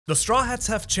The Straw Hats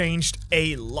have changed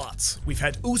a lot. We've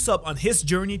had Usopp on his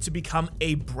journey to become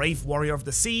a brave warrior of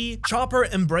the sea, Chopper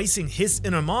embracing his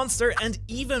inner monster, and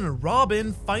even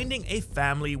Robin finding a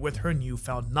family with her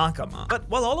newfound nakama. But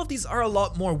while all of these are a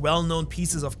lot more well-known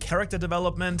pieces of character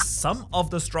development, some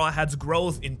of the Straw Hats'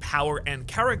 growth in power and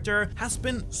character has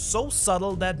been so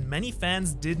subtle that many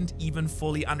fans didn't even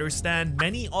fully understand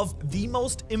many of the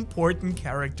most important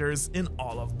characters in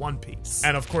all of One Piece.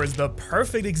 And of course, the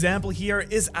perfect example here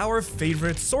is our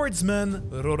favorite swordsman,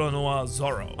 Roronoa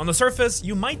Zoro. On the surface,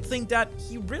 you might think that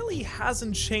he really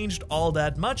hasn't changed all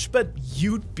that much, but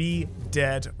you'd be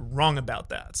dead wrong about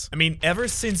that. I mean, ever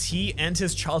since he and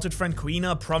his childhood friend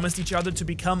Kuina promised each other to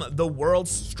become the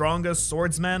world's strongest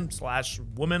swordsman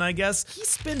 / woman, I guess,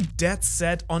 he's been dead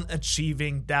set on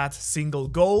achieving that single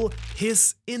goal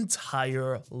his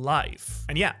entire life.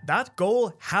 And yeah, that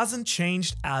goal hasn't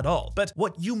changed at all. But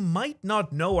what you might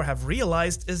not know or have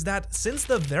realized is that since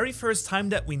the very first time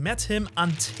that we met him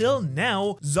until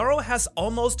now, Zoro has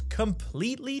almost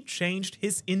completely changed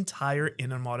his entire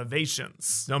inner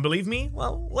motivations. Don't believe me?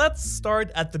 Well, let's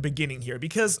start at the beginning here,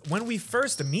 because when we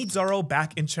first meet Zoro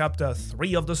back in chapter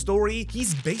 3 of the story,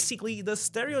 he's basically the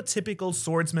stereotypical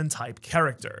swordsman type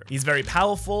character. He's very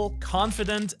powerful,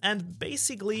 confident, and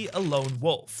basically a lone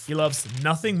wolf. He loves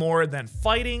nothing more than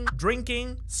fighting,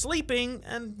 drinking, sleeping,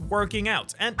 and working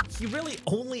out. And he really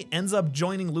only ends up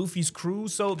joining Luffy's crew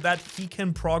so that he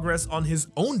can progress on his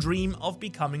own dream of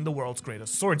becoming the world's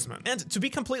greatest swordsman. And to be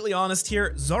completely honest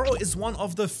here, Zoro is one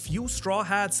of the few Straw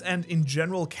Hats and in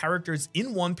general characters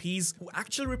in One Piece who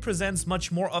actually represents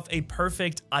much more of a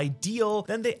perfect ideal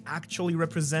than they actually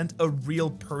represent a real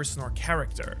person or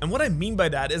character. And what I mean by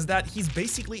that is that he's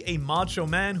basically a macho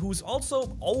man who's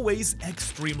also always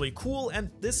extremely cool, and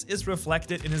this is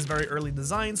reflected in his very early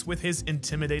designs with his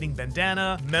intimidating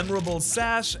bandana, memorable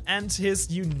sash, and his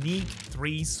unique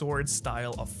three-sword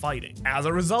style of fighting. As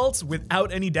a result,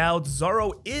 without any doubt,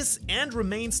 Zoro is and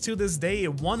remains to this day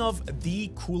one of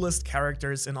the coolest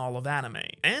characters in all of anime.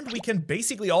 And we can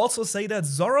basically also say that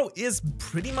Zoro is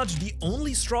pretty much the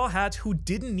only Straw Hat who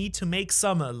didn't need to make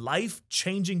some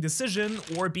life-changing decision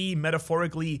or be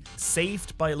metaphorically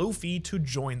saved by Luffy to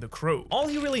join the crew. All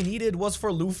he really needed was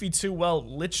for Luffy to, well,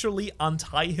 literally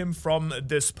untie him from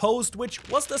this post, which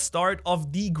was the start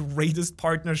of the greatest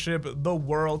partnership the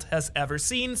world has ever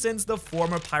seen since the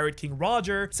former Pirate King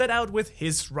Roger set out with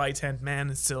his right-hand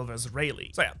man, Silvers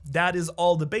Rayleigh. So yeah, that is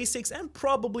all the basics and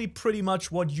probably pretty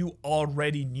much what you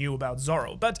already knew about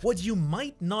Zoro. But what you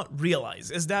might not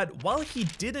realize is that while he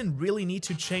didn't really need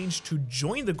to change to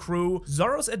join the crew,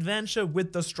 Zoro's adventure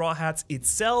with the Straw Hats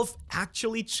itself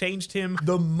actually changed him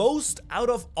the most out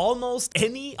of almost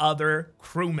any other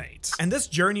crewmate. And this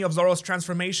journey of Zoro's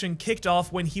transformation kicked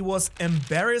off when he was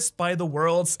embarrassed by the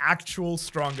world's actual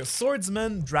strongest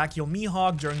swordsman, Dracula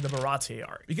Mihawk, during the Baratie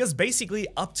arc. Because basically,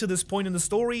 up to this point in the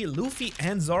story, Luffy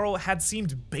and Zoro had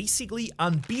seemed basically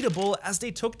unbeatable as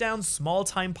they took down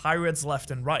small-time pirates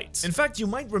left and right. In fact, you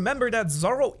might remember that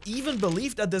Zoro even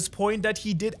believed at this point that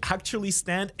he did actually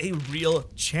stand a real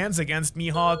chance against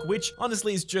Mihawk, which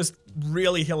honestly is just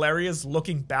really hilarious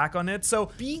looking back on it.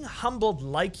 So being humbled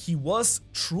like he was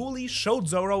truly showed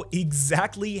Zoro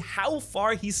exactly how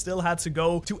far he still had to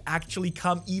go to actually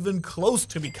come even close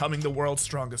to becoming the world's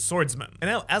strongest swordsman.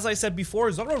 And now, as I said before,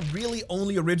 Zoro really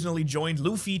only originally joined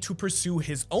Luffy to pursue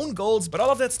his own goals, but all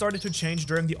of that started to change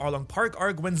during the Arlong Park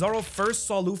arc when Zoro first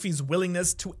saw Luffy's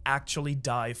willingness to actually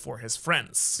die for his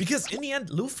friends. Because in the end,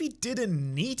 Luffy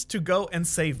didn't need to go and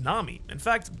save Nami. In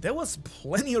fact, there was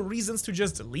plenty of reasons to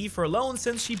just leave her alone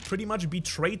since she pretty much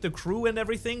betrayed the crew and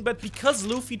everything, but because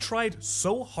Luffy tried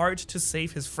so hard to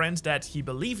save his friend that he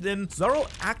believed in, Zoro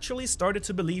actually started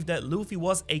to believe that Luffy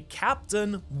was a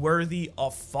captain worthy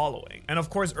of following. And of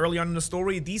course, early on in the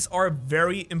story, these are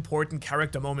very important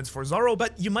character moments for Zoro,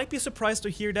 but you might be surprised to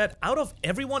hear that out of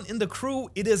everyone in the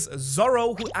crew, it is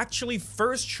Zoro who actually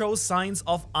first shows signs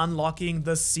of unlocking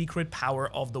the secret power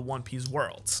of the One Piece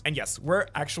world. And yes, we're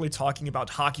actually talking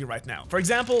about Haki right now. For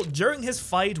example, during his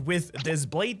fight with this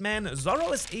Blade Man,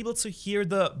 Zoro is able to hear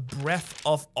the breath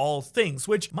of all things,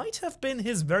 which might have been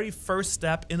his very first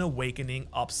step in awakening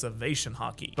observation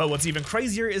Haki. But what's even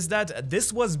crazier is that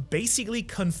this was basically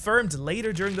confirmed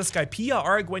later during the Skypiea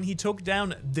arc when he took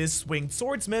down this winged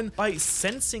swordsman by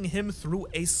sensing him through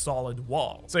a solid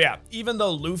wall. So yeah, even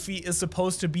though Luffy is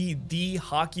supposed to be the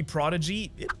Haki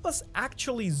prodigy, it was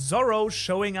actually Zoro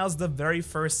showing us the very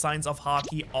first signs of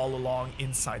Haki all along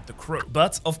inside the crew.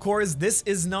 But of course, this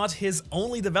is not his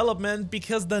only development,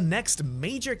 because the next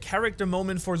major character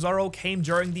moment for Zoro came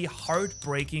during the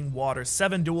heartbreaking Water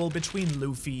 7 duel between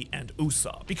Luffy and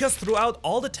Usopp. Because throughout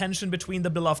all the tension between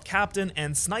the beloved captain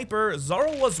and Sniper,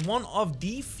 Zoro was one of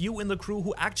the few in the crew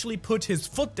who actually put his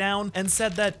foot down and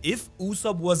said that if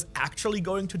Usopp was actually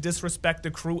going to disrespect the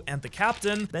crew and the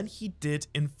captain, then he did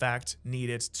in fact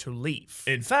needed to leave.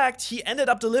 In fact, he ended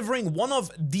up delivering one of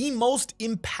the most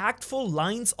impactful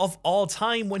lines of all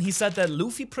time when he said that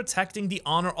Luffy protecting the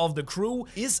honor of the crew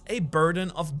is a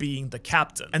burden of being the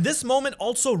captain. And this moment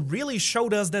also really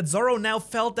showed us that Zoro now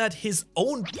felt that his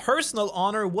own personal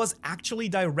honor was actually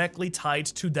directly tied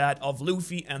to that of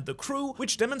Luffy and the crew,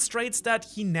 which demonstrates that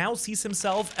he now sees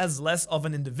himself as less of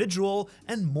an individual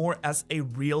and more as a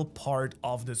real part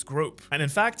of this group. And in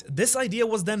fact, this idea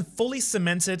was then fully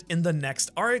cemented in the next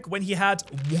arc when he had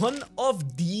one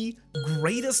of the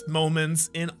greatest moments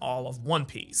in all of One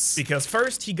Piece. Because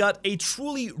first, he got a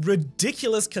truly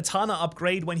ridiculous katana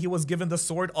upgrade when he was given the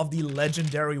sword of the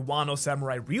legendary Wano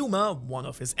samurai Ryuma, one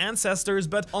of his ancestors,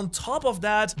 but on top of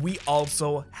that, we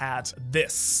also had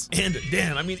this. And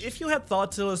damn, I mean, if you had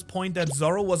thought to this point that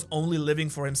Zoro was only living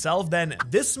for himself, then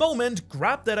this moment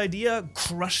grabbed that idea,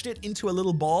 crushed it into a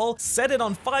little ball, set it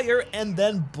on fire, and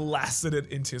then blasted it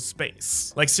into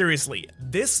space. Like seriously,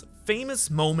 this famous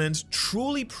moment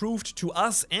truly proved to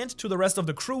us and to the rest of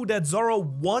the crew that Zoro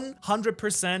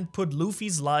 100% put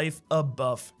Luffy's life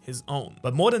above his own.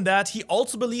 But more than that, he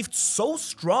also believed so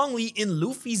strongly in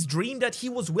Luffy's dream that he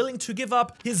was willing to give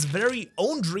up his very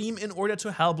own dream in order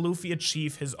to help Luffy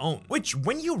achieve his own. Which,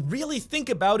 when you really think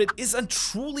about it, is a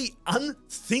truly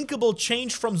unthinkable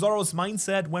change from Zoro's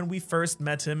mindset when we first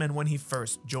met him and when he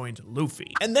first joined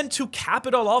Luffy. And then to cap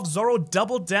it all off, Zoro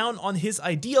doubled down on his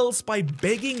ideals by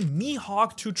begging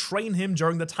Mihawk to train him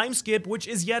during the time skip, which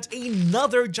is yet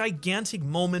another gigantic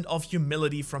moment of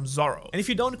humility from Zoro. And if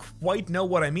you don't quite know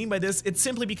what I mean by this, it's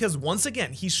simply because once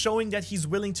again, he's showing that he's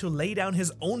willing to lay down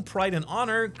his own pride and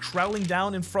honor, crawling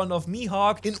down in front of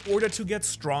Mihawk in order to get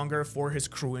stronger for his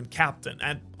crew and captain.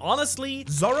 And honestly,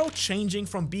 Zoro changing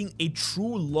from being a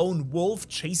true lone wolf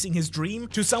chasing his dream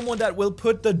to someone that will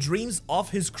put the dreams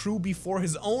of his crew before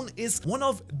his own is one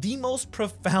of the most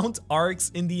profound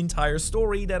arcs in the entire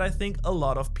story that I think a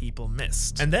lot of people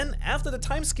missed. And then after the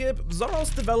time skip, Zoro's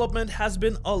development has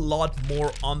been a lot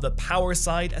more on the power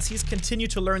side as he's continued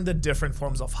to learn the different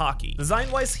forms of Haki.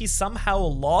 Design-wise, he somehow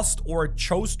lost or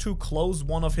chose to close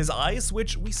one of his eyes,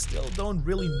 which we still don't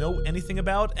really know anything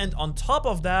about. And on top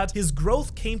of that, his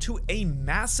growth came to a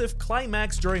massive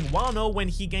climax during Wano when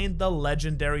he gained the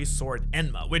legendary sword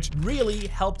Enma, which really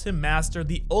helped him master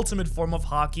the ultimate form of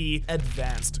Haki,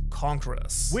 Advanced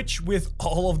Conquerors. Which, with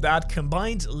all of that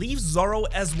combined, leaves Zoro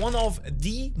as one of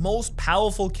the most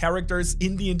powerful characters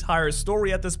in the entire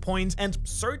story at this point, and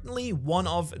certainly one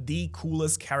of the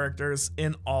coolest characters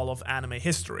in all of anime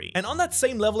history. And on that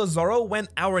same level as Zoro, when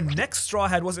our next Straw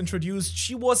Hat was introduced,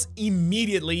 she was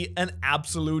immediately an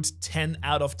absolute 10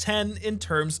 out of 10 in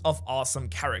terms of awesome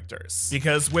characters.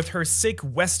 Because with her sick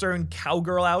western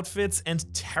cowgirl outfits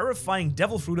and terrifying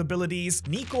devil fruit abilities,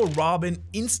 Nico Robin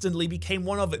instantly became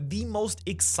one of the most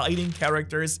exciting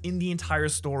characters in the entire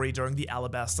story during the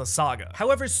Alabasta saga.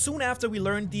 However, soon after we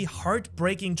learned the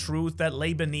heartbreaking truth that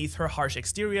lay beneath her harsh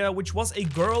exterior, which was a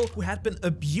girl who had been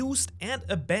abused and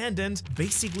abandoned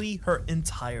basically her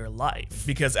entire life.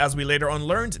 Because as we later on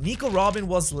learned, Nico Robin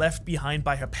was left behind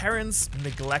by her parents,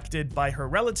 neglected by her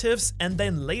relatives, and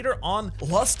then later on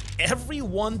lost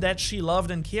everyone that she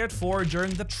loved and cared for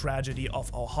during the tragedy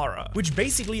of Ohara, which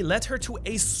basically led her to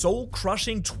a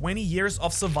soul-crushing 20 years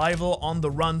of survival on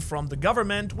the run from the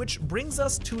government, which brings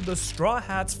us to the Straw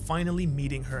Hats finally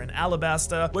meeting her in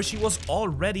Alabasta, where she was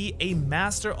already a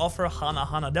master of her Hana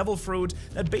Hana Devil Fruit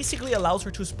that basically allows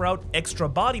her to sprout extra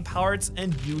body parts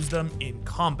and use them in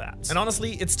combat. And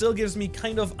honestly, it still gives me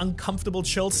kind of uncomfortable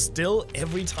chills still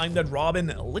every time that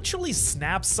Robin literally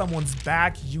snaps someone's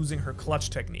back using her clutch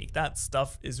technique. That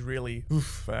stuff is really,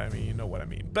 oof, I mean, you know what I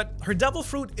mean. But her Devil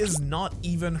Fruit is not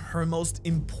even her most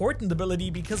important ability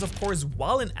because, of course,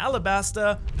 while in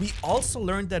Alabasta, we also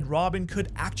learned that Robin could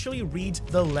could actually read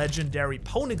the legendary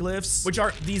poneglyphs, which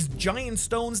are these giant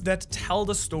stones that tell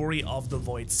the story of the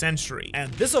Void Century.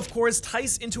 And this of course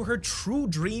ties into her true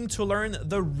dream to learn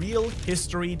the real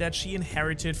history that she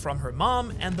inherited from her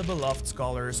mom and the beloved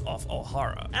scholars of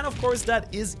Ohara. And of course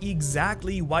that is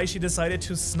exactly why she decided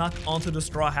to snuck onto the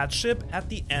Straw Hat ship at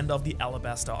the end of the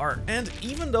Alabasta arc. And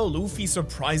even though Luffy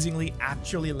surprisingly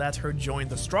actually let her join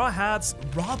the Straw Hats,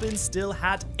 Robin still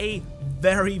had a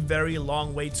very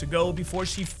long way to go before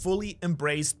she fully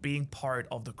embraced being part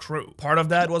of the crew. Part of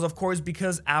that was of course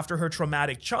because after her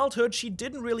traumatic childhood, she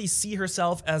didn't really see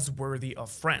herself as worthy of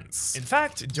friends. In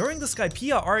fact, during the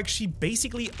Skypiea arc, she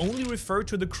basically only referred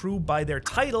to the crew by their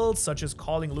titles, such as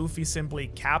calling Luffy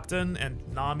simply Captain and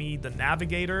Nami the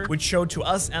Navigator, which showed to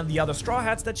us and the other Straw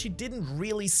Hats that she didn't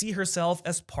really see herself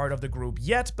as part of the group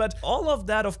yet, but all of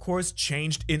that of course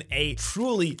changed in a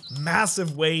truly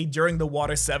massive way during the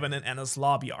Water 7 and Ennis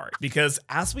Lobby arc, because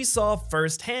as we saw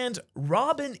firsthand,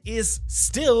 Robin is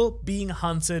still being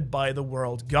hunted by the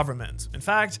world government. In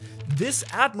fact, this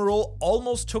admiral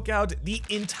almost took out the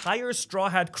entire Straw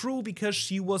Hat crew because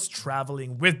she was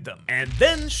traveling with them. And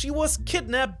then she was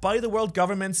kidnapped by the world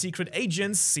government secret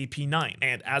agents CP9.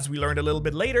 And as we learned a little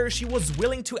bit later, she was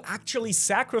willing to actually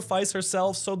sacrifice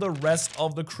herself so the rest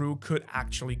of the crew could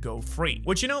actually go free.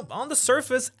 Which, you know, on the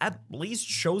surface at least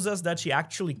shows us that she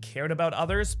actually cared about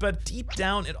others, but deep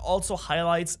down it also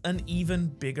highlights an even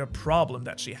bigger problem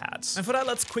that she had. And for that,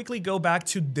 let's quickly go back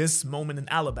to this moment in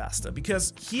Alabasta,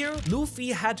 because here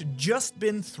Luffy had just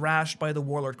been thrashed by the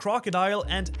Warlord Crocodile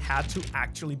and had to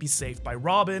actually be saved by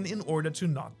Robin in order to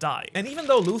not die. And even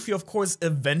though Luffy of course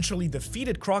eventually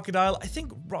defeated Crocodile, I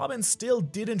think Robin still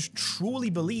didn't truly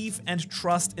believe and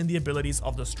trust in the abilities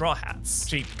of the Straw Hats.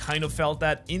 She kind of felt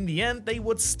that in the end they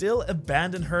would still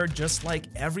abandon her just like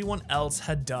everyone else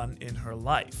had done in her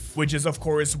life. Which is of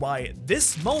course why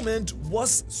this moment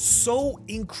was so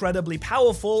incredibly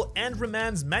powerful and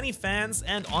remains many fans,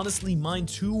 and honestly mine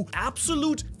too,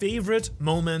 absolute favorite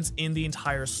moments in the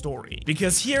entire story.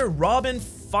 Because here Robin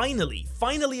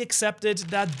finally accepted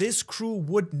that this crew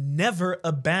would never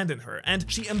abandon her, and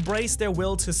she embraced their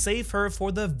will to save her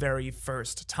for the very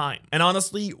first time. And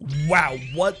honestly, wow,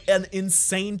 what an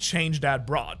insane change that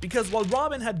brought, because while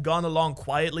Robin had gone along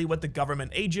quietly with the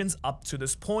government agents up to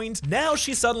this point, now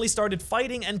she suddenly started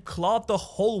fighting and clawed the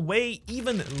whole way,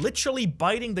 even literally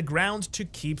biting the ground to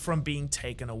keep from being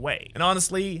taken away. And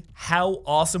honestly, how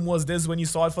awesome was this when you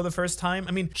saw it for the first time?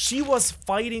 I mean, she was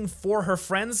fighting for her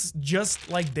friends just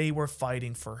like they were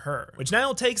fighting for her. Which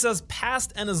now takes us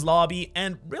past Ennis Lobby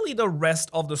and really the rest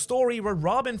of the story, where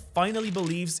Robin finally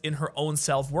believes in her own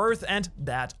self-worth and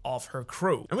that of her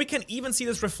crew. And we can even see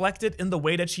this reflected in the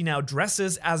way that she now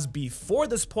dresses, as before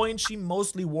this point she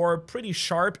mostly wore pretty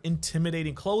sharp,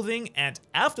 intimidating clothing, and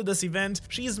after this event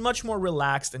she is much more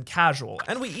relaxed and casual.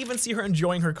 And we even see her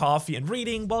enjoying her coffee and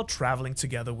reading while traveling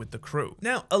together with the crew.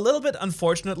 Now, a little bit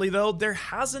unfortunately though, there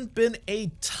hasn't been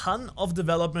a ton of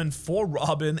development for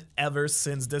Robin ever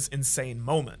since this insane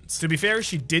moment. To be fair,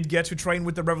 she did get to train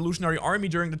with the Revolutionary Army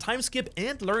during the time skip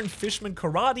and learn Fishman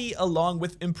Karate along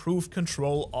with improved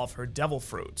control of her devil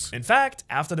fruit. In fact,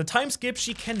 after the time skip,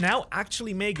 she can now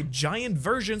actually make giant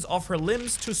versions of her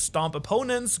limbs to stomp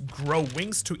opponents, grow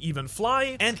wings to even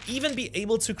fly, and even be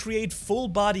able to create full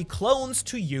body clones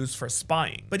to use for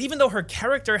spying. But even though her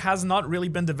character has not really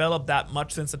been developed that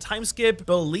much since the time skip,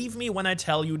 believe me when I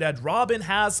tell you that Robin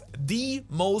has the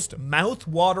most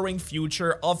mouth-watering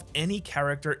future of any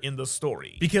character in the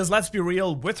story. Because let's be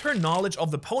real, with her knowledge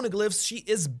of the poneglyphs, she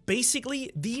is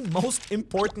basically the most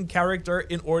important character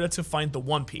in order to find the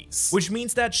One Piece. Which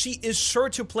means that she is sure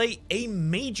to play a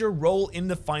major role in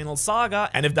the final saga,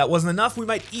 and if that wasn't enough, we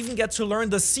might even get to learn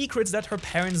the secrets that her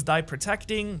parents died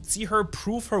protecting, see her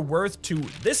prove her worth to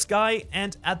this guy,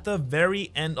 and at the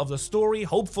very end of the story,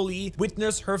 hopefully,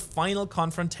 witness her final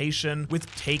confrontation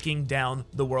with taking down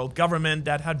the world government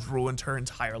that had ruined her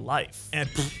entire life. And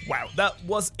wow, that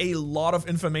was a lot of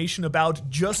information about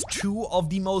just two of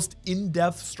the most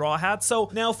in-depth Straw Hats. So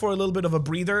now for a little bit of a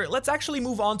breather, let's actually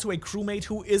move on to a crewmate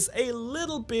who is a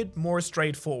little bit more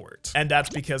straightforward. And that's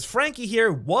because Frankie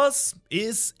here was,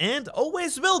 is, and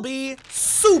always will be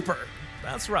super.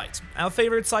 That's right. Our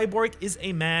favorite cyborg is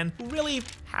a man who really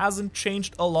hasn't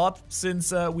changed a lot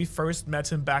since we first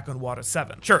met him back on Water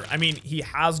 7. Sure, I mean, he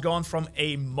has gone from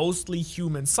a mostly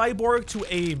human cyborg to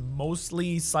a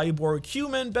mostly cyborg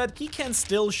human, but he can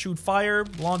still shoot fire,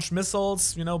 launch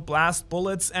missiles, you know, blast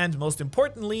bullets, and most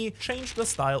importantly, change the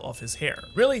style of his hair.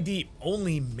 Really, the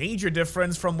only major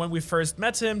difference from when we first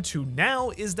met him to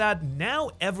now is that now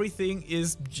everything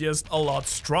is just a lot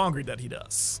stronger that he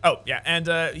does. Oh yeah,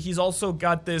 and he's also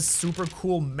got this super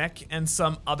cool mech and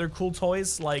some other cool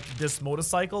toys like this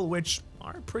motorcycle, which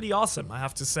are pretty awesome, I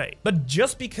have to say. But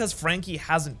just because Franky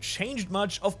hasn't changed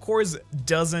much, of course,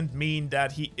 doesn't mean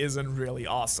that he isn't really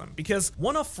awesome. Because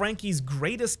one of Franky's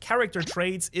greatest character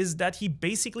traits is that he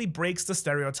basically breaks the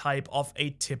stereotype of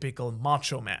a typical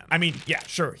macho man. I mean, yeah,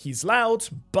 sure, he's loud,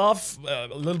 buff, a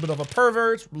little bit of a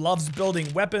pervert, loves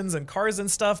building weapons and cars and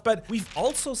stuff, but we've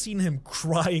also seen him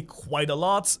cry quite a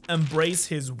lot, embrace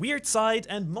his weird side,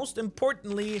 and most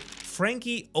importantly,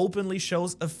 Franky openly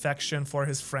shows affection for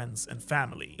his friends and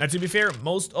family. Now, to be fair,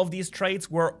 most of these traits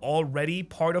were already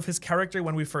part of his character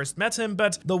when we first met him,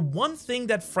 but the one thing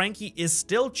that Franky is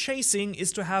still chasing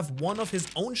is to have one of his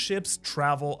own ships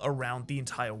travel around the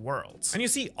entire world. And you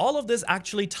see, all of this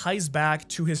actually ties back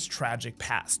to his tragic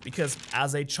past, because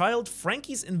as a child,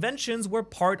 Franky's inventions were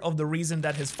part of the reason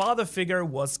that his father figure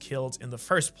was killed in the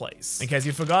first place. In case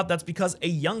you forgot, that's because a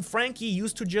young Franky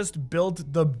used to just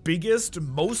build the biggest,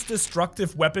 most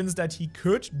destructive weapons that he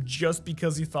could just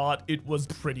because he thought it was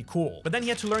pretty cool. But then he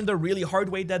had to learn the really hard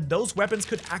way that those weapons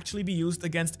could actually be used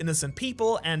against innocent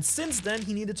people, and since then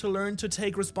he needed to learn to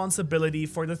take responsibility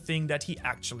for the thing that he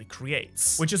actually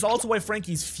creates. Which is also why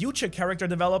Franky's future character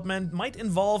development might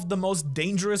involve the most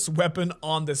dangerous weapon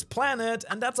on this planet,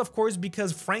 and that's of course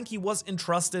because Franky was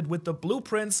entrusted with the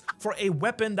blueprints for a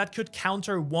weapon that could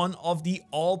counter one of the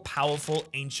all-powerful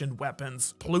ancient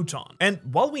weapons, Pluton. And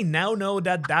while we now know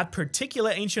that that particular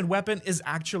ancient weapon is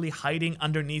actually hiding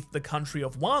underneath the country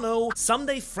of Wano,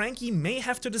 someday Franky may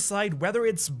have to decide whether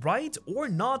it's right or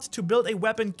not to build a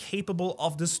weapon capable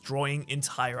of destroying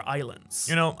entire islands.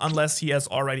 You know, unless he has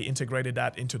already integrated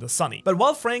that into the Sunny. But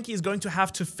while Franky is going to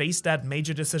have to face that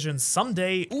major decision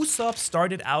someday, Usopp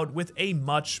started out with a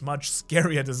much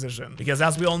scarier decision. Because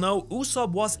as we all know,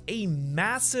 Usopp was a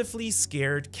massively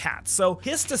scared cat. So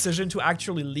his decision to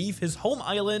actually leave his home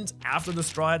island after the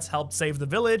Straw Hats helped save the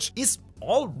village is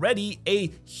already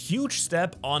a huge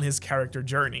step on his character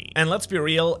journey. And let's be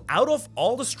real, out of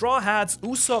all the Straw Hats,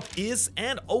 Usopp is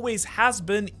and always has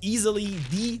been easily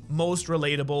the most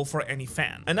relatable for any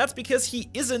fan. And that's because he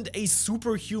isn't a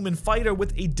superhuman fighter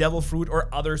with a devil fruit or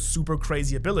other super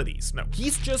crazy abilities. No,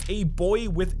 he's just a boy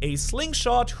with a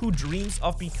slingshot who dreams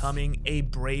of becoming a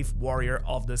brave warrior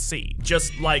of the sea.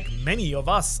 Just like many of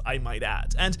us, I might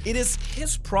add. And it is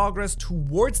his progress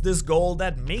towards this goal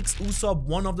that makes Usopp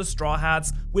one of the Straw Hats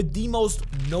with the most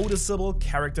noticeable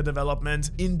character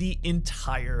development in the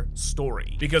entire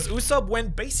story. Because Usopp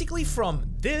went basically from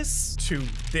this to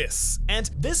this. And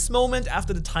this moment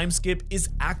after the time skip is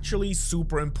actually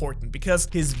super important because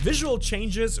his visual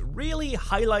changes really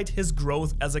highlight his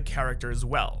growth as a character as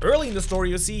well. Early in the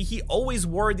story, you see, he always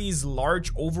wore these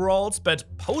large overalls, but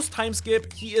post time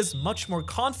skip, he is much more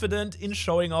confident in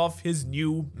showing off his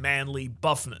new manly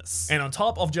buffness. And on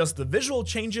top of just the visual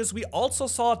changes, we also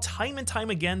saw time and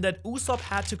time again that Usopp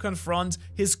had to confront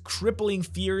his crippling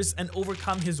fears and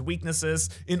overcome his weaknesses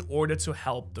in order to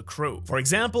help the crew. For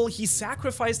example, he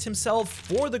sacrificed himself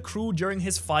for the crew during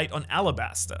his fight on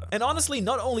Alabasta. And honestly,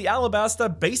 not only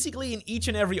Alabasta, basically in each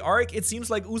and every arc, it seems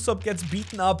like Usopp gets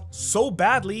beaten up so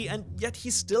badly, and yet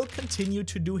he still continued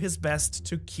to do his best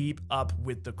to keep up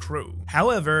with the crew.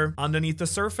 However, underneath the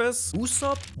surface,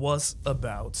 Usopp was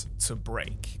about to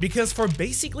break. Because for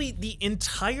basically the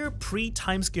entire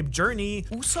pre-time skip journey,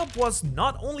 Usopp was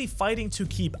not only fighting to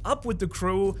keep up with the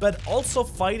crew, but also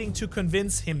fighting to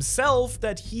convince himself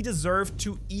that he deserved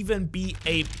to even be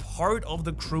a part of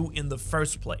the crew in the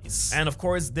first place. And of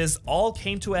course, this all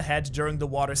came to a head during the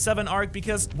Water 7 arc,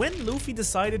 because when Luffy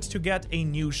decided to get a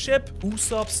new ship,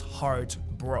 Usopp's heart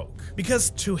broke. Because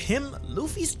to him,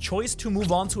 Luffy's choice to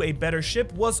move on to a better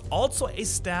ship was also a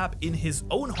stab in his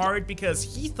own heart, because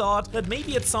he thought that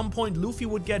maybe at some point Luffy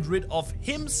would get rid of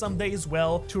him someday as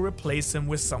well to replace him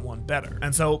with someone better.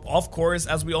 And so, of course,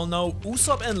 as we all know,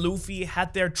 Usopp and Luffy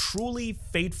had their truly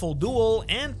fateful duel,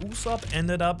 and Usopp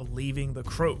ended up leaving the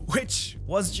crew, which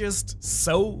was just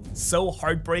so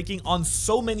heartbreaking on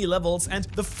so many levels, and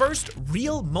the first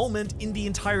real moment in the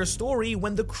entire story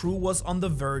when the crew was on the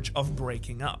verge of breaking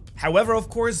waking up. However, of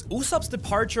course, Usopp's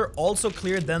departure also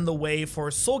cleared then the way for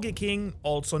Sogeking,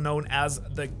 also known as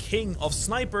the King of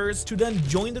Snipers, to then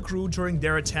join the crew during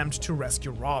their attempt to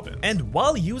rescue Robin. And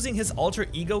while using his alter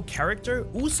ego character,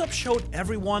 Usopp showed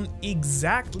everyone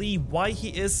exactly why he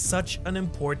is such an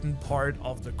important part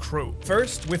of the crew.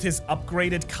 First, with his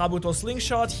upgraded Kabuto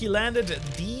slingshot, he landed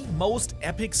the most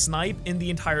epic snipe in the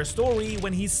entire story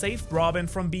when he saved Robin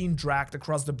from being dragged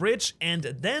across the bridge, and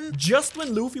then, just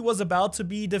when Luffy was about to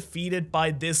be defeated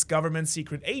by this government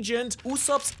secret agent,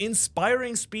 Usopp's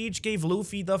inspiring speech gave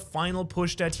Luffy the final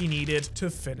push that he needed to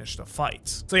finish the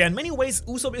fight. So yeah, in many ways,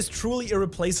 Usopp is truly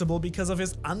irreplaceable because of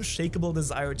his unshakable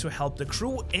desire to help the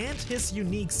crew and his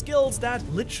unique skills that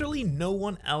literally no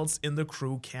one else in the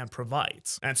crew can provide.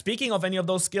 And speaking of any of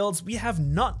those skills, we have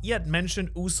not yet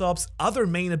mentioned Usopp's other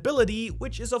main ability,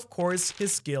 which is of course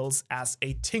his skills as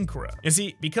a tinkerer. You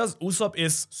see, because Usopp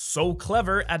is so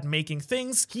clever at making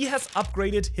things, he has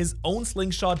upgraded his own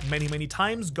slingshot many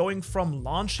times, going from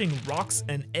launching rocks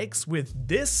and eggs with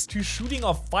this to shooting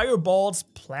off fireballs,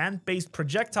 plant-based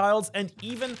projectiles, and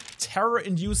even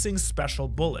terror-inducing special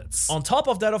bullets. On top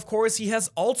of that, of course, he has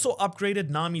also upgraded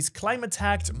Nami's climb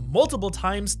attack multiple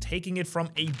times, taking it from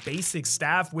a basic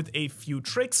staff with a few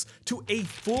tricks to a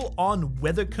full-on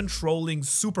weather-controlling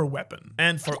super weapon.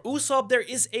 And for Usopp, there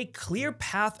is a clear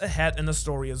path ahead in the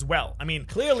story as well. I mean,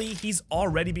 clearly he's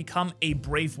already become a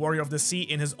brave warrior of the sea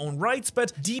in his own rights,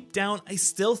 but deep down, I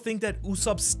still think that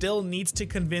Usopp still needs to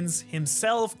convince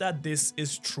himself that this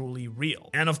is truly real.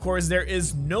 And of course, there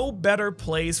is no better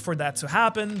place for that to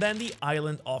happen than the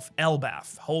island of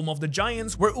Elbaf, home of the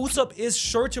giants, where Usopp is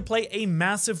sure to play a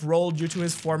massive role due to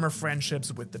his former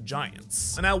friendships with the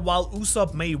giants. And now, while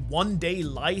Usopp may one day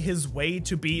lie his way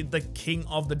to be the king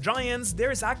of the giants,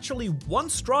 there's actually one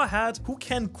Straw Hat who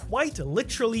can quite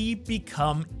literally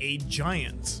become a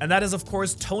giant. And that is of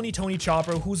course Tony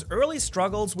Chopper, whose early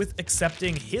struggles with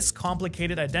accepting his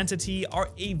complicated identity are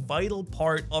a vital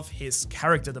part of his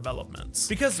character development.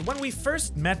 Because when we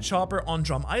first met Chopper on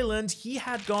Drum Island, he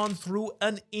had gone through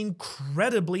an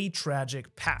incredibly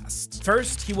tragic past.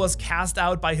 First, he was cast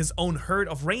out by his own herd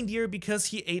of reindeer because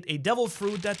he ate a devil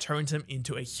fruit that turned him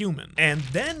into a human. And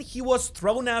then he was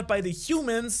thrown out by the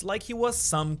humans like he was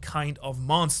some kind of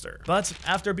monster. But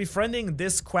after befriending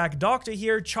this quack doctor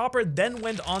here, Chopper then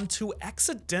went on to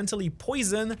accidentally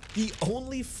poison the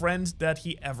only friend that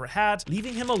he ever had,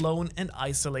 leaving him alone and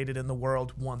isolated in the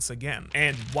world once again.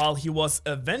 And while he was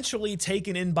eventually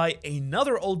taken in by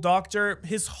another old doctor,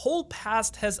 his whole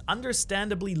past has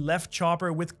understandably left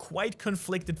Chopper with quite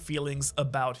conflicted feelings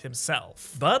about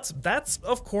himself. But that's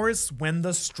of course when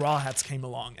the Straw Hats came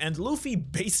along, and Luffy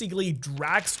basically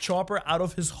drags Chopper out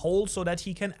of his hole so that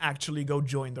he can actually go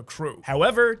join the crew.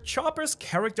 However, Chopper's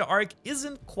character arc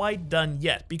isn't quite done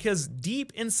yet, because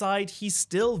deep inside he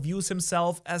still views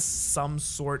himself as some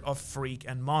sort of freak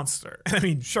and monster. I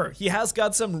mean, sure, he has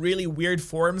got some really weird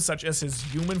forms, such as his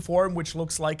human form, which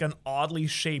looks like an oddly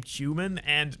shaped human,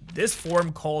 and this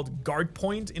form called Guard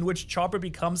Point, in which Chopper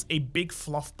becomes a big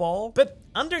fluff ball. But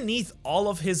underneath all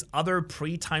of his other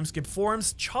pre-timeskip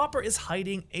forms, Chopper is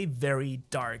hiding a very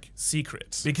dark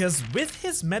secret. Because with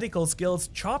his medical skills,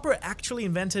 Chopper actually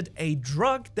invented a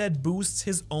drug that boosts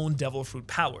his own devil fruit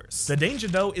powers. The danger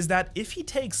though is that if he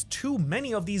takes too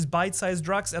many of these bite-sized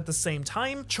drugs at the same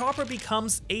time, Chopper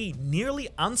becomes a nearly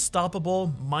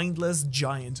unstoppable, mindless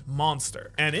giant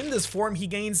monster. And in this form, he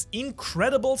gains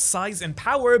incredible size and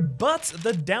power, but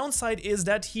the downside is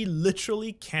that he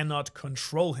literally cannot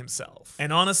control himself.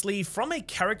 And honestly, from a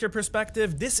character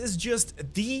perspective, this is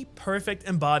just the perfect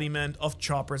embodiment of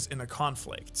Chopper's inner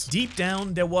conflict. Deep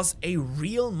down, there was a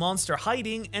real monster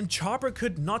hiding, and Chopper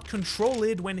could not control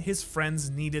it when his friends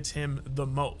needed him the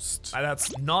most.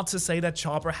 That's not to say that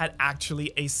Chopper had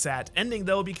actually a sad ending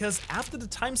though, because after the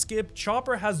time skip,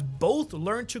 Chopper has both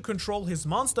learned to control his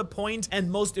monster point, and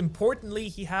most importantly,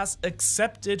 he has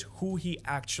accepted who he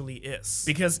actually is.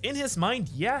 Because in his mind,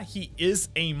 yeah, he is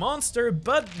a monster,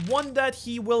 but one that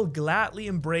he will gladly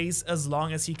embrace as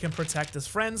long as he can protect his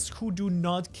friends, who do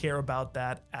not care about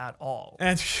that at all.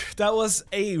 And that was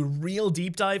a real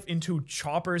deep dive into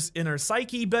Chopper's inner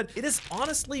psyche, but it is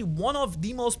honestly one of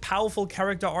the most powerful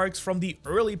character arcs from the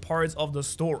early parts of the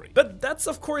story. But that's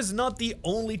of course not the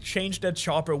only change that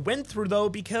Chopper went through though,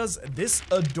 because this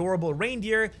adorable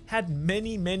reindeer had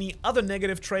many other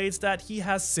negative traits that he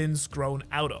has since grown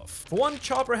out of. For one,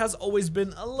 Chopper has always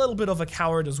been a little bit of a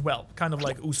coward as well, kind of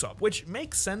like Usopp, which which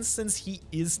makes sense since he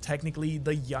is technically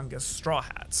the youngest Straw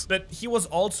Hat. But he was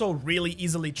also really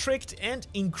easily tricked and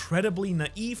incredibly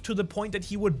naive to the point that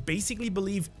he would basically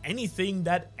believe anything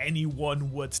that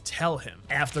anyone would tell him.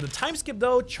 After the time skip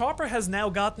though, Chopper has now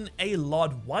gotten a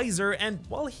lot wiser, and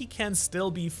while he can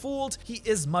still be fooled, he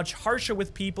is much harsher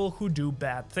with people who do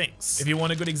bad things. If you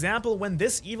want a good example, when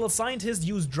this evil scientist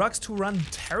used drugs to run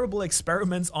terrible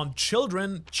experiments on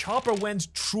children, Chopper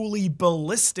went truly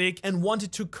ballistic and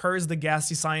wanted to curse the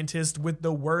gassy scientist with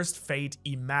the worst fate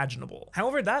imaginable.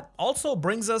 However, that also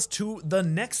brings us to the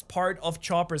next part of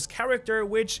Chopper's character,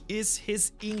 which is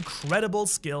his incredible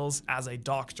skills as a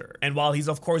doctor. And while he's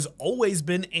of course always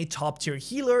been a top tier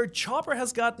healer, Chopper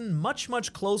has gotten much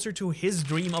closer to his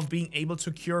dream of being able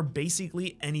to cure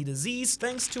basically any disease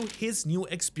thanks to his new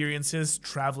experiences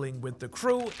traveling with the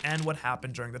crew and what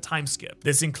happened during the time skip.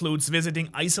 This includes visiting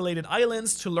isolated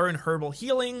islands to learn herbal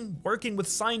healing, working with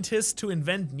scientists to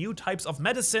invent new types of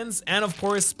medicines, and of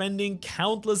course spending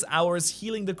countless hours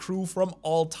healing the crew from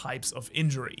all types of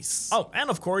injuries. Oh, and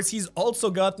of course he's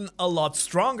also gotten a lot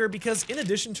stronger because in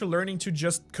addition to learning to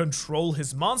just control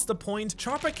his monster point,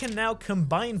 Chopper can now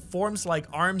combine forms like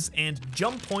arms and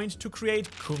jump point to create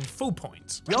Kung Fu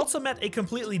point. We also met a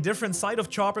completely different side of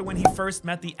Chopper when he first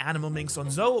met the animal minx on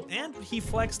Zou, and he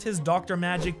flexed his doctor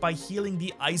magic by healing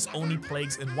the ice-only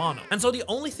plagues in Wano. And so the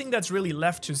only thing that's really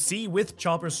left to see with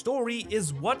Chopper's story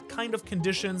is what kind of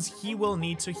conditions he will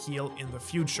need to heal in the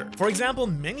future. For example,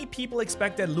 many people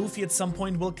expect that Luffy at some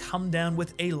point will come down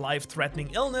with a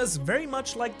life-threatening illness, very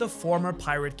much like the former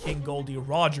Pirate King Goldie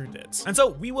Roger did. And so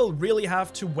we will really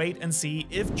have to wait and see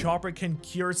if Chopper can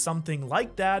cure something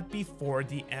like that before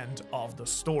the end of the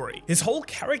story. His whole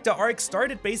character arc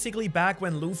started basically back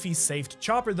when Luffy saved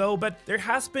Chopper though, but there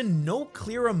has been no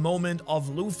clearer moment of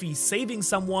Luffy saving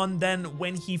someone than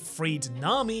when he freed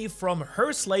Nami from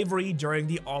her slavery during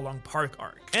the Arlong Park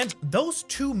arc. And those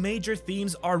two major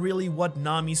themes are really what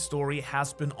Nami's story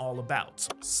has been all about: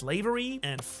 slavery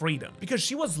and freedom. Because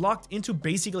she was locked into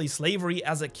basically slavery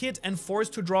as a kid and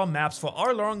forced to draw maps for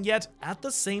Arlong, yet at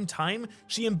the same time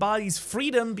she embodies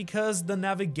freedom because the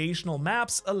navigational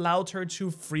maps allowed her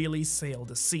to freely sail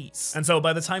the seas. And so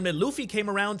by the time that Luffy came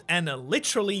around and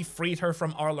literally freed her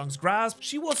from Arlong's grasp,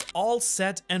 she was all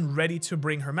set and ready to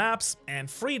bring her maps and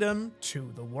freedom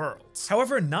to the world.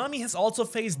 However, Nami has also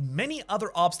faced many other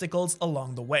obstacles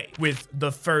along the way, with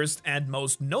the first and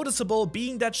most noticeable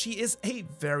being that she is a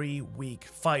very weak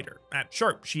fighter. And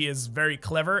sure, she is very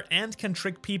clever and can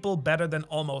trick people better than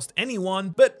almost anyone,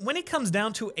 but when it comes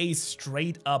down to a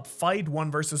straight up fight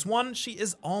 1 versus 1, she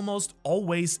is almost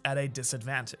always at a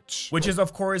disadvantage. Which is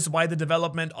of course why the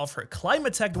development of her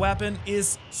climate-tech weapon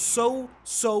is so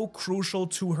crucial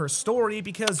to her story,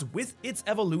 because with its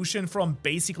evolution from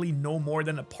basically no more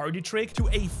than a party trick to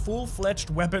a full-fledged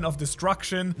weapon of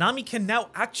destruction, Nami can now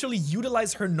actually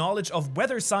utilize her knowledge of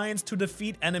weather science to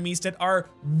defeat enemies that are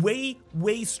way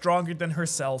stronger than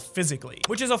herself physically.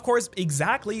 Which is of course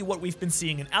exactly what we've been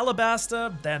seeing in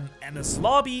Alabasta, then Enies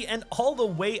Lobby, and all the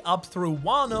way up through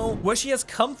Wano, where she has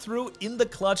come through in the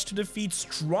clutch to defeat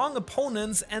strong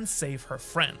opponents and save her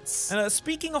friends. And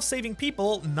speaking of saving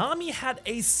people, Nami had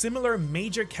a similar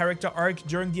major character arc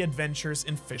during the adventures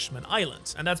in Fishman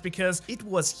Island, and that's because it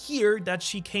was here that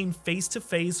she came face to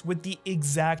face with the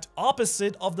exact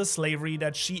opposite of the slavery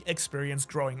that she experienced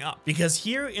growing up. Because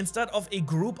here, instead of a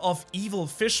group of evil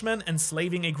fishmen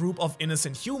enslaving a group of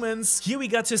innocent humans, here we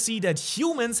got to see that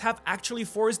humans have actually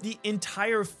forced the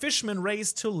entire fishman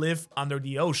race to live under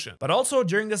the ocean. But also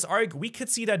during this arc, we could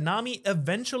see that Nami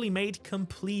eventually made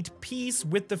complete peace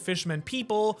with the fishmen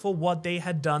people for what they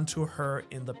had done to her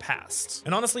in the past.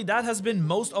 And honestly, that has been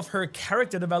most of her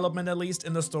character development, at least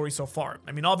in the story so far.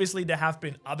 I mean, obviously there have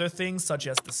been other things such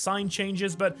as the sign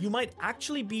changes, but you might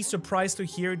actually be surprised to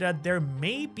hear that there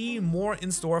may be more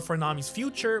in store for Nami's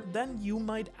future than you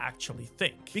might actually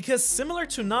think. Because similar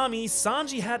to Nami,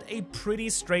 Sanji had a pretty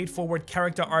straightforward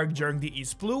character arc during the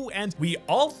East Blue, and we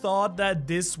all thought that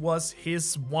this was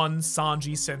his one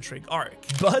Sanji-centric arc.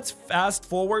 But fast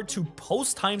forward to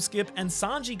post-time skip and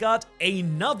Sanji got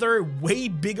another way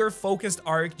bigger focused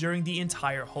arc during the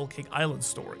entire Whole Cake Island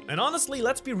story. And honestly,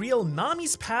 let's be real,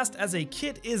 Nami's past as a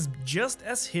kid is just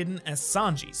as hidden as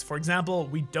Sanji's. For example,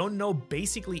 we don't know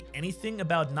basically anything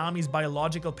about Nami's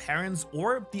biological parents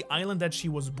or the island that she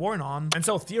was born on, and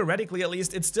so theoretically at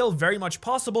least, it's still very much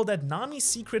possible that Nami's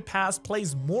secret past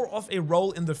plays more of a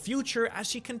role in the future as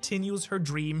she continues her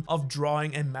dream of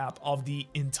drawing a map of the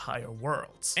entire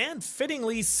world. And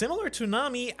fittingly, similar to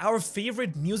Nami, our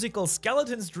favorite musical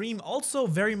Skeleton's dream also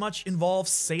very much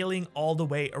involves sailing all the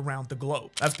way around the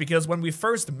globe. That's because when we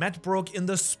first met Brook in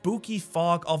the spooky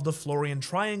fog of the Florian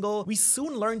Triangle, we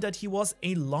soon learned that he was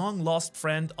a long-lost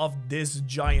friend of this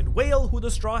giant whale who the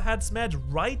Straw Hats met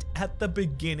right at the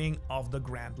beginning of the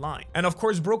Grand Line. And of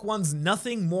course, Brook wants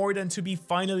nothing more than to be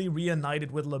finally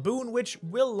reunited with Laboon, which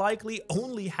will likely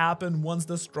only happen once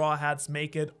the Straw Hats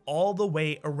make it all the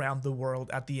way around the world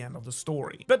at the end of the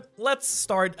story. But let's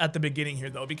start at the beginning here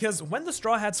though, because when the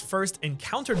Straw Hats first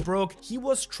encountered Brook, he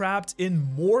was trapped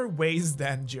in more ways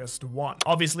than just one.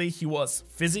 Obviously, he was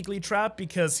physically trapped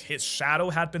because his shadow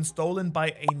had been stolen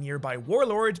by a nearby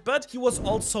warlord, but he was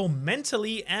also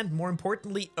mentally and, more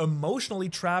importantly, emotionally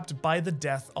trapped by the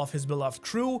death of his beloved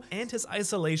crew and his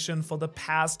isolation for the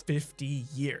past 50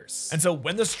 years. And so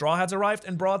when the Straw Hats arrived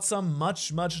and brought some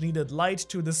much needed light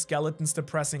to the skeleton's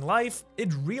depressing life,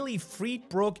 it really freed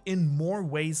Brook in more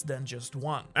ways than just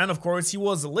one. And of course, he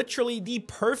was literally the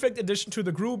perfect addition to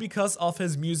the crew because of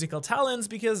his musical talents,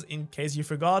 because in case you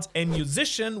forgot, a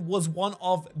musician was one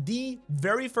of the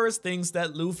very first things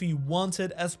that Luffy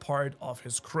wanted as part of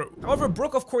his crew. However,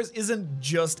 Brook of course isn't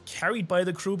just carried by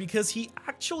the crew because he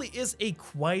actually is a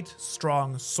quite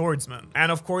strong swordsman.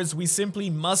 And of course, we simply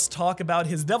must talk about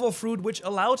his devil fruit, which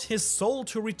allowed his soul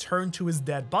to return to his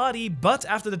dead body, but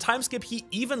after the time skip, he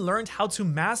even learned how to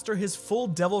master his full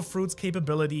devil fruit's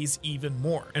capabilities even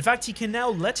more. In fact, he can now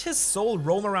let his soul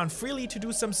roam around freely to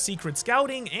do some secret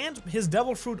scouting, and his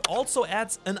devil fruit also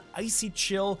adds an icy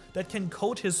chill that can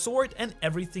coat his sword and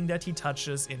everything that he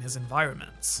touches in his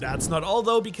environments. That's not all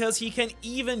though, because he can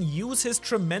even use his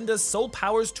tremendous soul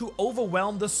powers to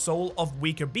overwhelm the soul of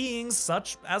weaker beings,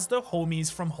 such as the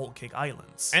homies from Whole Cake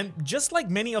Islands. And just like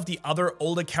many of the other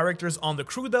older characters on the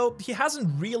crew though, he hasn't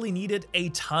really needed a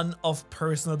ton of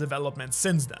personal development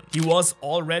since then. He was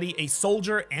already a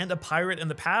soldier and a pirate in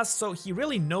the past, so he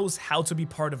really knows how to be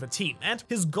part of a team, and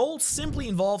his goal simply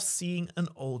involves seeing an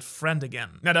old friend again.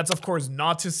 Now that's of course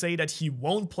not to say that he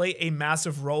won't play a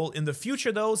massive role in the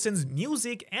future though, since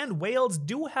music and whales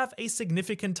do have a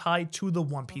significant tie to the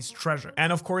One Piece treasure.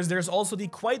 And of course, there's also the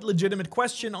quite legitimate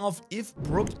question of if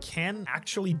Brook can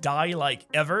actually die like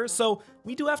ever, so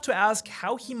we do have to ask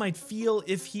how he might feel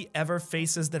if he ever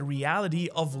faces the reality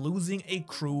of losing a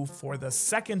crew for the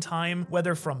second time,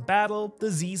 whether from battle,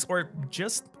 disease, or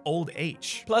just old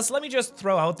age. Plus, let me just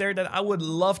throw out there that I would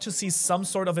love to see some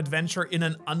sort of adventure in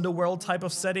an underworld type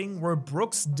of setting where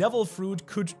Brook's devil fruit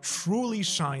could truly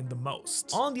shine the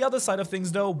most. On the other side of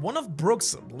things though, one of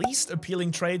Brook's least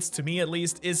appealing traits, to me at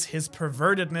least, is his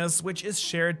pervertedness, which is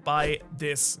shared by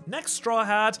this next Straw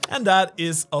Hat, and that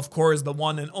is of course the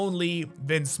one and only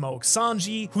Vinsmoke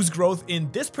Sanji, whose growth in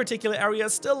this particular area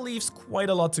still leaves quite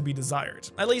a lot to be desired.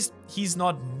 At least he's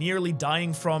not nearly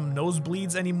dying from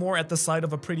nosebleeds anymore at the sight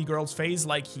of a pretty girl's face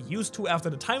like he used to after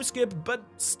the time skip, but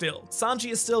still,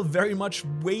 Sanji is still very much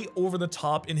way over the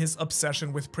top in his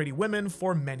obsession with pretty women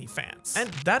for many fans. And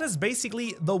that is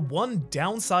basically the one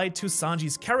downside to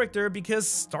Sanji's character, because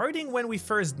starting when we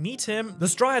first meet him, the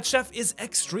Straw Hat Chef is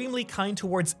extremely kind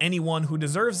towards anyone who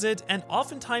deserves it, and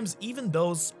oftentimes even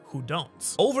those who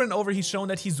don't. Over and over, he's shown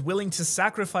that he's willing to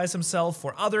sacrifice himself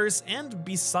for others, and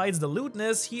besides the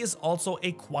lewdness, he is also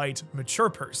a quite mature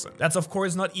person. That's of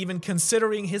course not even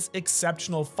considering his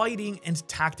exceptional fighting and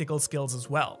tactical skills as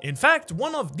well. In fact,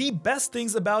 one of the best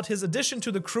things about his addition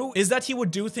to the crew is that he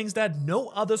would do things that no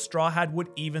other Straw Hat would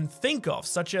even think of,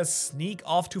 such as sneak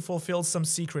off to fulfill some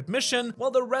secret mission while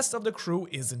the rest of the crew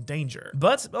is in danger.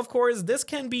 But of course, this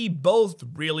can be both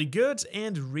really good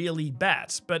and really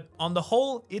bad, but on the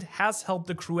whole, it has helped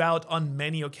the crew out on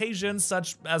many occasions,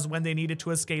 such as when they needed to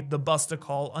escape the Buster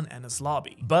Call on Enies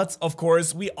Lobby. But of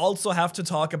course, we also have to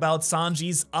talk about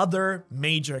Sanji's other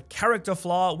major character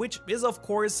flaw, which is of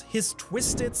course his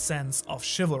twisted sense of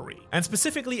chivalry. And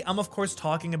specifically, I'm of course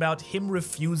talking about him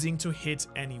refusing to hit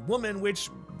any woman,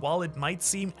 which, while it might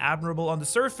seem admirable on the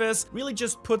surface, really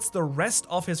just puts the rest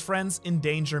of his friends in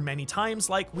danger many times,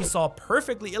 like we saw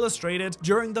perfectly illustrated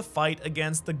during the fight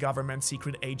against the government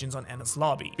secret agents on Enies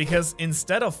Lobby. Because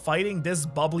instead of fighting this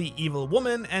bubbly evil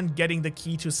woman and getting the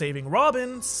key to saving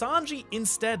Robin, Sanji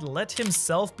instead let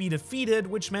himself be defeated,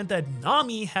 which meant that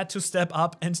Nami had to step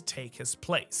up and take his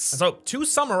place. So to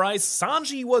summarize,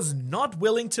 Sanji was not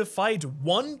willing to fight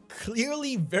one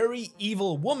clearly very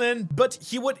evil woman, but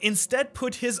he would instead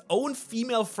put his own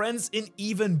female friends in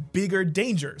even bigger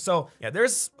danger. So yeah,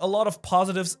 there's a lot of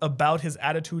positives about his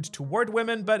attitude toward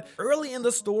women, but early in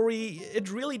the story, it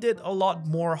really did a lot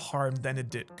more harm than it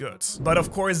did did good. But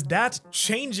of course, that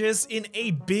changes in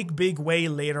a big way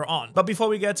later on. But before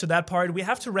we get to that part, we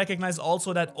have to recognize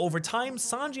also that over time,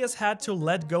 Sanji has had to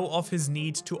let go of his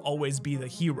need to always be the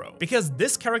hero, because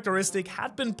this characteristic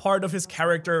had been part of his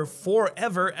character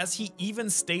forever, as he even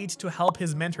stayed to help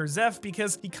his mentor Zeph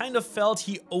because he kind of felt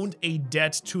he owed a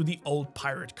debt to the old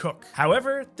pirate cook.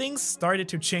 However, things started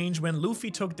to change when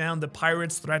Luffy took down the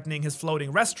pirates threatening his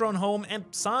floating restaurant home, and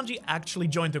Sanji actually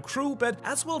joined the crew, but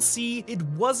as we'll see, it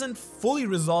wasn't fully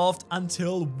resolved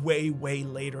until way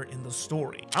later in the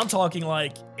story. I'm talking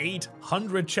like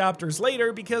 800 chapters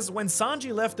later, because when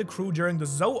Sanji left the crew during the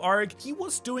Zou arc, he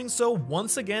was doing so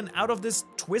once again out of this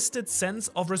twisted sense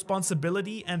of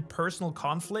responsibility and personal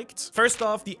conflict. First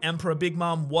off, the Emperor Big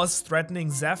Mom was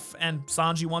threatening Zeph, and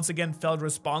Sanji once again felt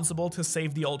responsible to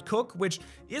save the old cook, which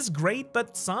is great,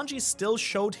 but Sanji still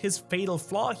showed his fatal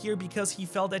flaw here because he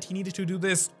felt that he needed to do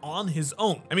this on his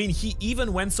own. I mean, he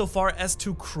even went so far as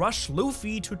to crush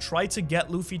Luffy to try to get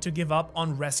Luffy to give up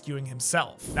on rescuing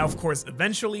himself. Now, of course,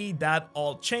 eventually that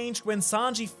all changed when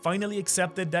Sanji finally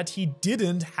accepted that he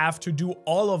didn't have to do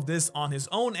all of this on his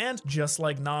own, and just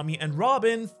like Nami and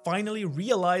Robin, finally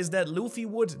realized that Luffy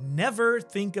would never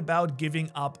think about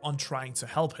giving up on trying to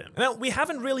help him. Now, we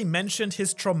haven't really mentioned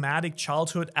his traumatic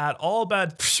childhood at all,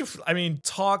 but I mean,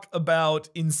 talk about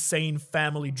insane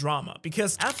family drama,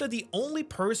 because after the only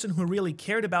person who really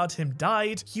cared about him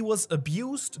died, he was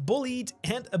abused, bullied,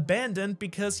 and abandoned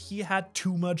because he had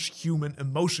too much human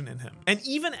emotion in him. And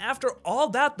even after all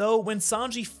that though, when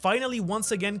Sanji finally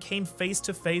once again came face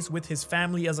to face with his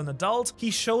family as an adult, he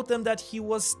showed them that he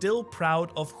was still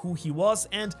proud of who he was,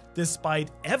 and despite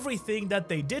everything that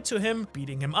they did to him,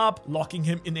 beating him up, locking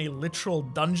him in a literal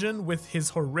dungeon with his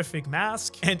horrific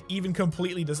mask, and even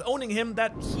completely disowning him,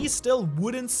 that he still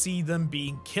wouldn't see them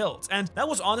being killed. And that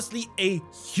was honestly a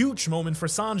huge moment for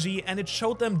Sanji, and it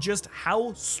showed them just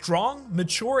how strong,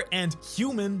 mature, and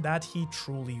human that he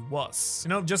truly was. You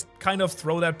know, just kind of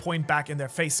throw that point back in their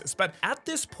faces. But at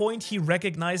this point, he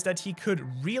recognized that he could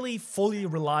really fully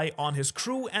rely on his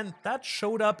crew, and that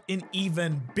showed up in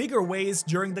even bigger ways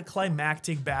during the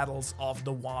climactic battles of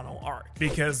the Wano arc.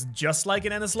 Because just like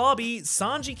in Enies Lobby,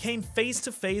 Sanji came face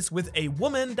to face with a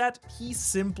woman that he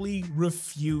simply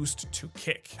refused to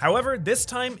kick. However, this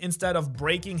time, instead of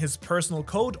breaking his personal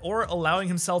code or allowing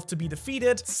himself to be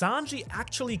defeated, Sanji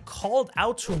actually called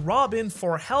out to Robin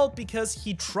for help because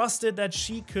he trusted that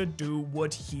she could do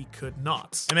what he could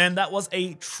not. And man, that was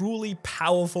a truly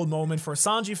powerful moment for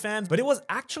Sanji fans, but it was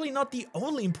actually not the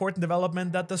only important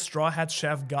development that the Straw Hat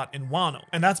Chef got in Wano.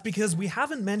 And that's because we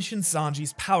haven't mentioned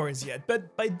Sanji's powers yet,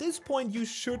 but by this point you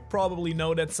should probably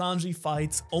know that Sanji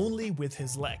fights only with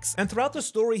his legs. And throughout the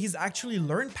story, he's actually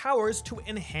learned powers to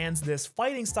enhance this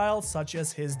fighting style, such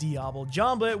as his Diable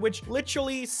Jambe, which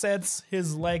literally sets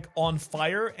his leg on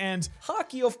fire, and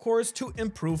Haki, of course, to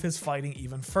improve his fighting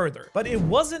even further. But it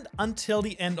wasn't until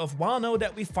the end of Wano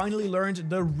that we finally learned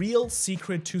the real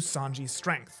secret to Sanji's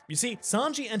strength. You see,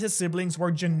 Sanji and his siblings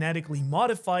were genetically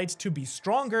modified to be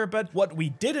stronger, but what we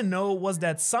didn't know was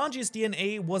that Sanji's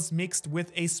DNA was mixed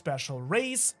with a special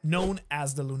race known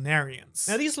as the Lunarians.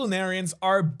 Now, these Lunarians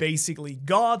are basically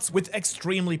gods with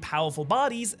extremely powerful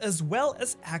bodies as well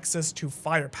as access to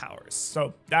fire powers.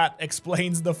 So that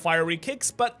explains the fiery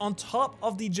kicks, but on top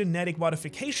of the genetic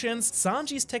modifications,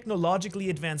 Sanji's technologically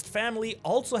advanced family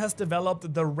also has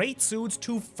developed the raid suits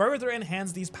to further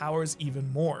enhance these powers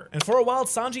even more. And for a while,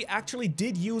 Sanji actually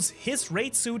did use his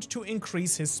raid suit to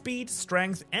increase his speed,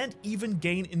 strength, and even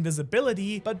gain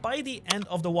invisibility, but by the end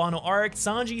of the Wano arc,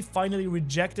 Sanji finally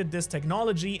rejected this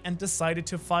technology and decided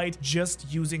to fight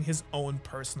just using his own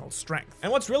personal strength.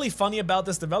 And what's really funny about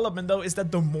this development though is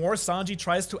that the more Sanji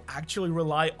tries to actually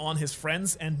rely on his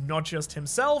friends and not just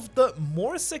himself, the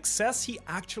more success he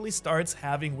actually starts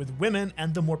having with women,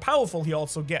 and the more powerful he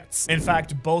also gets. In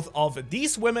fact, both of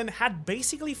these women had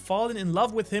basically fallen in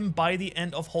love with him by the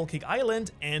end of Whole Cake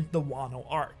Island and the Wano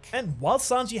arc. And while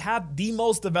Sanji had the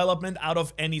most development out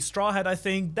of any Straw Hat, I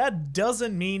think, that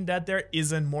doesn't mean that there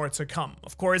isn't more to come.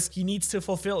 Of course, he needs to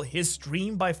fulfill his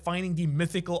dream by finding the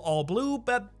mythical All Blue,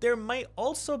 but there might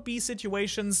also be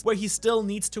situations where he still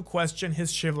needs to question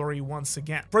his chivalry once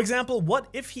again. For example, what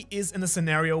if he is in a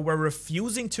scenario where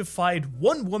refusing to fight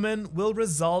one woman will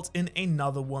result in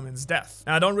another woman's death?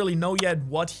 Now, I don't really know yet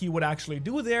what he would actually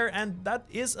do there, and that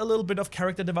is a little bit of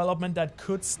character development that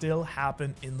could still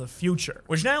happen in the future.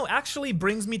 Which now actually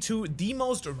brings me to the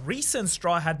most recent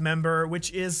Straw Hat member,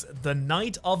 which is the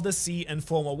Knight of the Sea and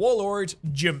former warlord,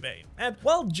 Jinbei. And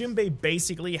while Jinbei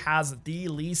basically has the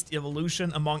least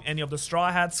evolution among any of the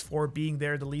Straw Hats for being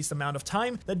there the least amount of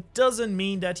time, that doesn't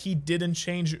mean that he didn't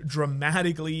change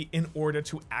dramatically in order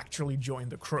to actually join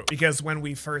the crew. Because when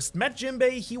we first met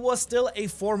Jinbei, he was still a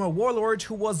former warlord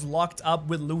who was locked up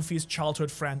with Luffy's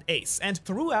childhood friend Ace, and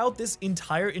throughout this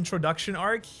entire introduction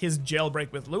arc, his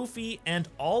jailbreak with Luffy, and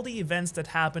all the events that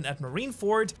happened at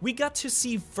Marineford, we got to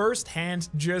see firsthand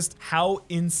just how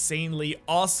insanely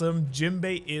awesome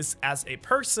Jinbei is as a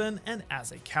person and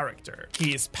as a character.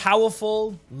 He is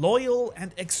powerful, loyal,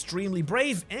 and extremely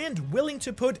brave, and willing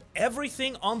to put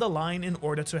everything on the line in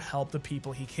order to help the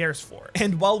people he cares for.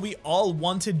 And while we all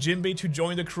wanted Jinbei to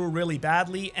join the crew really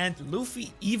badly, and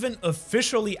Luffy even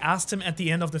officially asked him at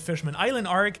the end of the Fishman Island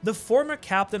arc, the former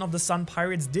captain of the Sun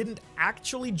Pirates didn't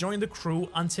actually join the crew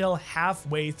until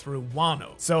halfway through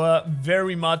Wano. So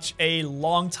very much a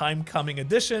long time coming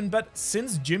addition, but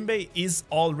since Jinbei is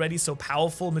already so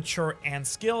powerful, mature, and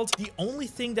skilled, the only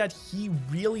thing that he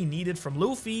really needed from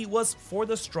Luffy was for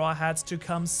the Straw Hats to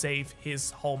come save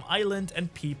his home island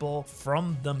and people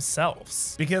from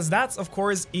themselves. Because that's of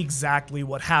course exactly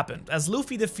what happened, as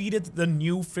Luffy defeated the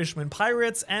new Fishman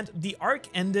Pirates, and the arc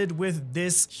ended with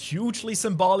this hugely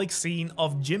symbolic scene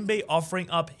of Jinbei offering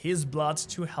up his blood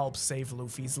to help save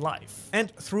Luffy's life.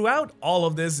 And throughout all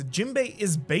of this, Jinbei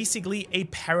is basically a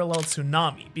parallel to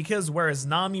Nami, because whereas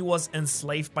Nami was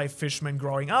enslaved by fishmen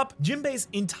growing up, Jinbei's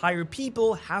entire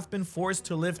people have been forced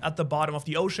to live at the bottom of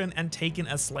the ocean and taken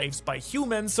as slaves by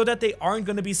humans so that they aren't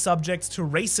going to be subject to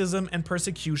racism and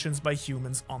persecutions by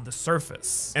humans on the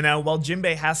surface. And now, while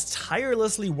Jinbei has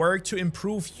tirelessly worked to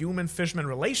improve human-fisherman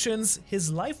relations,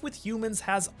 his life with humans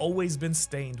has always been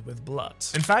stained with blood.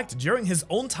 In fact, during his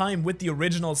own time with the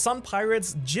original Sun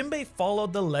Pirates, Jinbei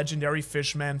followed the legendary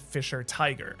fishman Fisher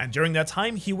Tiger, and during that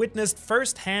time he witnessed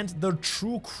firsthand the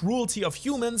true cruelty of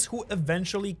humans who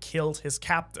eventually killed his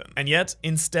captain. And yet,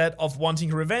 instead of wanting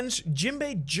revenge,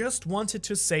 Jinbei just wanted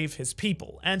to save his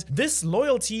people, and this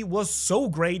loyalty was so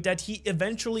great that he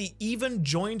eventually even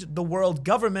joined the world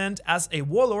government as a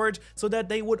warlord so that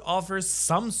they would offer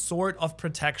some sort of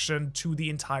protection to the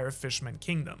entire Fishman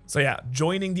Kingdom. So yeah,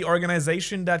 joining the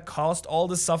organization that caused all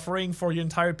the suffering for your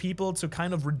entire people to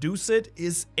kind of reduce it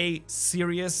is a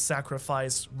serious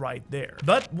sacrifice right there.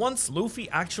 But once Luffy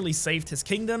actually saved his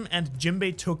kingdom and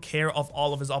Jinbei took care of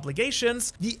all of his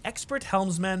obligations, the expert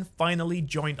helmsman finally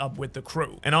joined up with the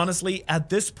crew. And honestly, at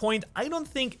this point, I don't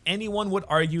think anyone would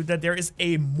argue that there is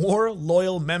a more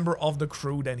loyal member of the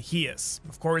crew than he is.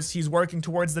 Of course, he's working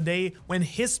towards the day when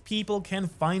his people can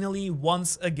finally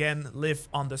once again live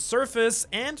on the surface,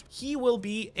 and he will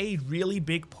be a really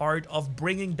big part of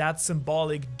bringing that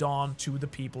symbolic dawn to the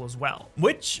people as well.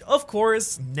 Which, of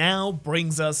course, now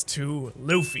brings us to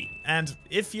Luffy. And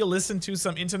if you listen to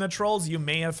some internet trolls, you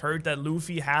may have heard that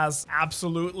Luffy has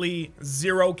absolutely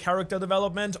zero character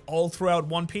development all throughout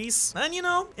One Piece. And you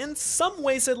know, in some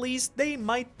ways at least, they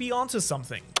might be onto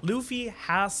something. Luffy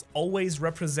has always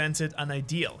represented an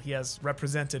ideal. He has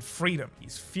represented freedom.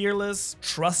 He's fearless,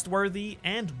 trustworthy,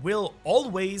 and will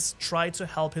always try to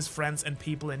help his friends and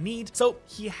people in need, so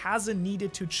he hasn't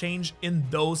needed to change in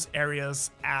those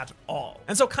areas at all.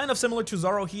 And so, kind of similar to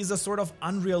Zoro, he's a sort of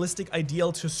unrealistic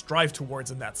ideal to strive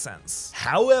towards in that sense.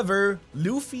 However,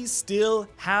 Luffy still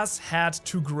has had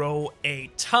to grow a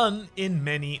ton in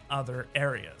many other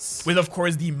areas, with of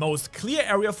course the most clear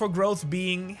area for growth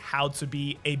being how to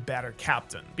be a better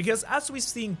captain. Because as we've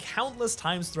seen countless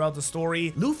times throughout the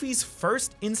story, Luffy's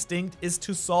first instinct is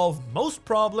to solve most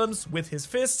problems with his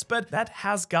fists, but that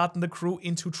has gotten the crew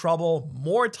into trouble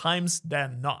more times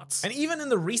than not. And even in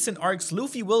the recent arcs,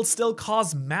 Luffy will still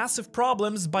cause massive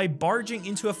problems by barging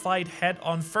into a fight head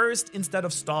on first instead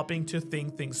of stopping to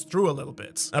think things through a little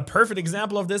bit. A perfect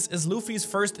example of this is Luffy's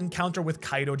first encounter with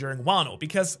Kaido during Wano,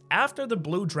 because after the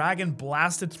Blue Dragon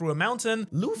blasted through a mountain,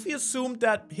 Luffy assumed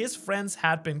that his friends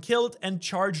had been killed and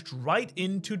charged right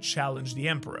in to challenge the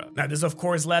Emperor. Now this of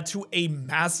course led to a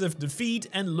massive defeat,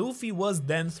 and Luffy was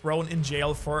then thrown in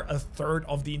jail for a third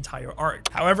of the entire arc.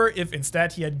 However, if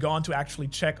instead he had gone to actually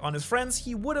check on his friends,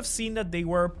 he would have seen that they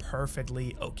were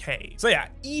perfectly okay. So yeah,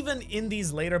 even in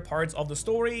these later parts of the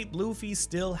story, Luffy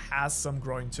still has some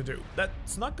growing to do.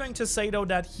 That's not going to say though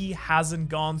that he hasn't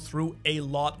gone through a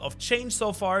lot of change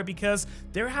so far, because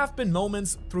there have been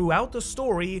moments throughout the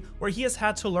story where he has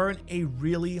had to learn a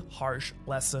really harsh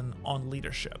lesson on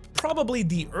leadership. Probably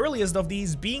the earliest of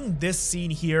these being this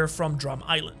scene here from Drum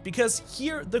Island, because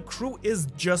here the crew is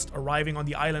just arriving on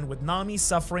the island with Nami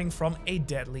suffering from a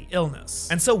deadly illness.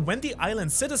 And so when the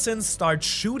island citizens start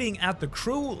shooting at the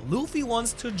crew, Luffy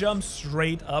wants to jump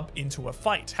straight up into a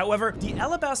fight. However, the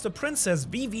Alabasta Princess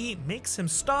Vivi makes him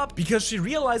stop because she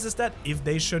realizes that if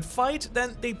they should fight,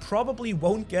 then they probably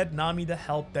won't get Nami the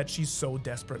help that she so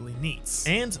desperately needs.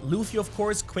 And Luffy of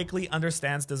course quickly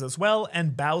understands this as well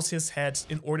and bows his head yet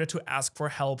in order to ask for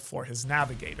help for his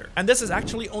navigator. And this is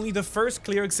actually only the first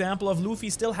clear example of Luffy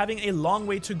still having a long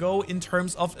way to go in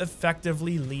terms of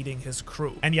effectively leading his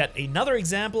crew. And yet another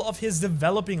example of his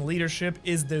developing leadership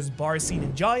is this bar scene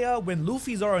in Jaya when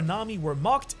Luffy, Zoro, and Nami were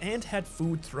mocked and had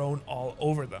food thrown all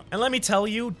over them. And let me tell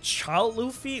you, Child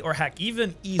Luffy, or heck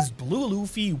even East Blue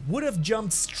Luffy, would have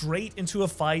jumped straight into a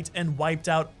fight and wiped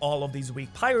out all of these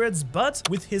weak pirates, but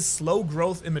with his slow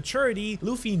growth in maturity,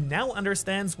 Luffy now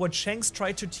understands what Shanks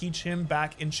tried to teach him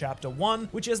back in chapter 1,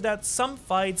 which is that some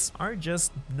fights are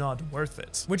just not worth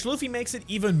it. Which Luffy makes it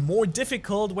even more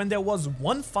difficult when there was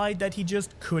one fight that he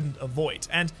just couldn't avoid,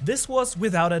 and this was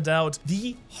without a doubt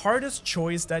the hardest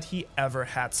choice that he ever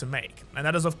had to make. And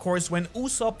that is of course when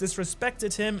Usopp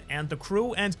disrespected him and the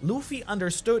crew, and Luffy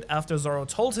understood after Zoro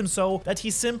told him so that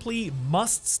he simply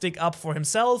must stick up for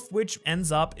himself, which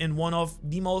ends up in one of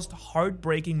the most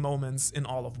heartbreaking moments in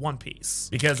all of One Piece.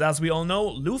 Because as we all know,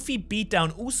 Luffy beat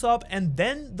down Usopp and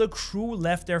then the crew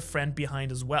left their friend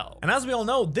behind as well. And as we all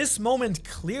know, this moment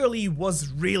clearly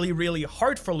was really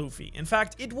hard for Luffy. In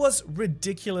fact, it was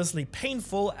ridiculously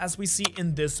painful as we see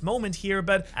in this moment here,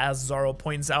 but as Zoro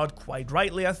points out quite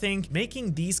rightly, I think,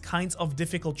 making these kinds of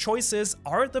difficult choices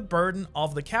are the burden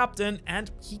of the captain,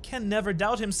 and he can never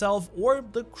doubt himself or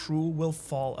the crew will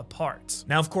fall apart.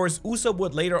 Now, of course, Usopp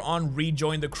would later on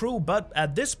rejoin the crew, but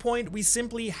at this point, we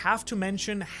simply have to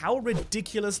mention how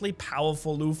ridiculously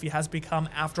powerful Luffy has become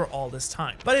after all this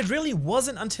time. But it really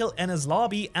wasn't until Enies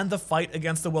Lobby and the fight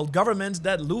against the world government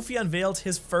that Luffy unveiled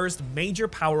his first major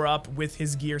power-up with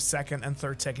his Gear 2nd and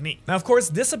 3rd technique. Now, of course,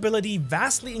 this ability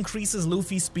vastly increases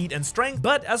Luffy's speed and strength,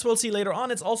 but as we'll see later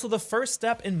on, it's also the first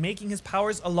step in making his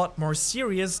powers a lot more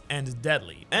serious and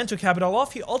deadly. And to cap it all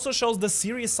off, he also shows the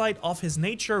serious side of his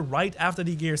nature right after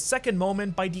the Gear 2nd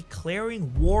moment by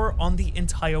declaring war on the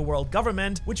entire world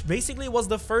government, which basically was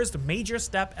the first major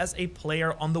step as a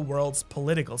player on the world's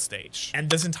political stage. And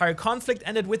this entire conflict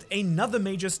ended with another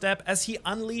major step as he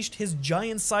unleashed his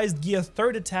giant-sized Gear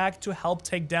 3rd attack to help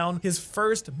take down his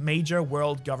first major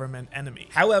world government enemy.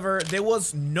 However, there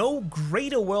was no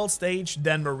greater world stage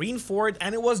than Marineford,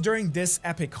 and it was during this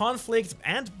epic conflict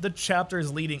and the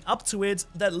chapters leading up to it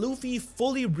that Luffy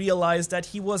fully realized that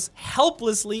he was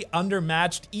helplessly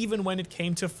undermatched even when it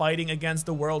came to fighting against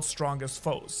the world's strongest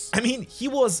foes. I mean, he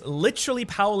was literally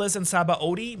powerless in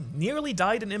Sabaody, nearly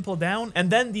died in Impel Down, and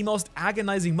then the most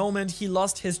agonizing moment, he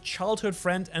lost his childhood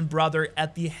friend and brother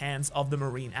at the hands of the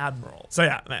Marine Admiral. So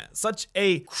yeah, man, such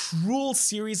a cruel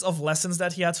series of lessons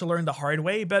that he had to learn the hard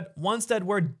way, but ones that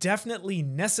were definitely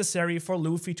necessary for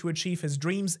Luffy to achieve his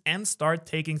dreams and start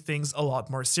taking things a lot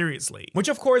more seriously. Which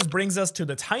of course brings us to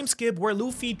the time skip where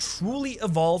Luffy truly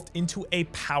evolved into a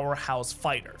powerhouse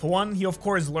fighter. For one, he of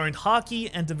course learned Haki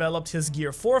and developed his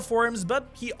Gear 4 forms, but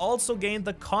he also gained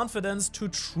the confidence to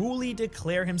truly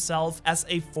declare himself as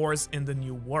a force in the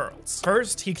new worlds.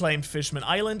 First, he claimed Fishman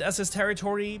Island as his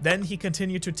territory, then he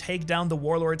continued to take down the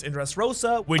warlords in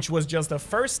Dressrosa, which was just the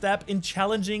first step in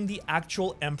challenging the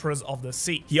actual Emperors of the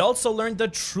Sea. He also learned the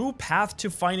true path to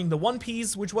finding the One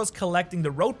Piece, which was collecting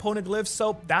the road poneglyphs,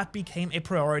 so that became a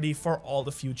priority for all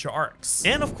the future arcs.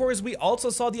 And of course, we also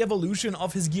saw the evolution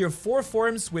of his Gear 4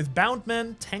 forms with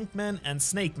Boundman, Tankman, and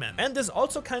Snakeman. And this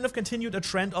also kind of continued a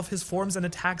trend of his forms and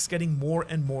attacks getting more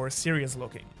and more serious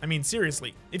looking. I mean,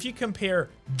 seriously, if you compare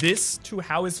this to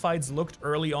how his fights looked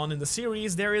early on in the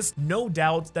series, there is no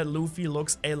doubt that Luffy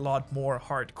looks a lot more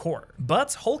hardcore.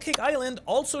 But Whole Cake Island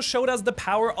also showed us the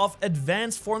power of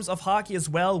advanced forms of Haki as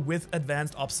well with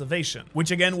advanced observation,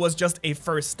 which again was just a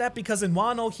first step because in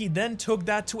Wano he then took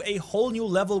that to a whole new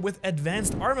level with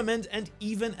advanced armament and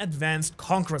even advanced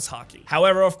Conqueror's Haki.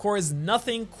 However, of course,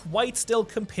 nothing quite still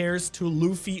compares to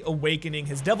Luffy awakening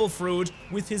his Devil Fruit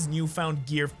with his newfound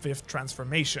Gear 5th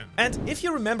transformation. And if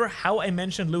you remember how I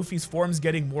mentioned Luffy's forms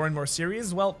getting more and more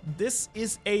serious, well, this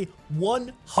is a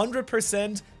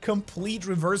 100% complete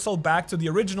reversal back to the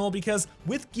original because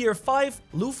with Gear 5,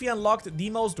 Luffy unlocked the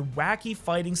most wacky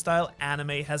fighting style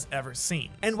anime has ever seen.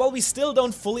 And while we still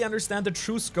don't fully understand the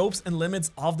true scopes and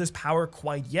limits of this power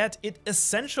quite yet, it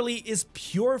essentially is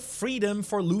pure freedom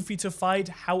for Luffy to fight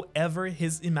however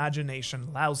his imagination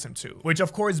allows him to. Which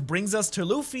of course brings us to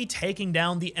Luffy taking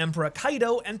down the Emperor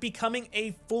Kaido and becoming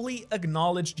a fully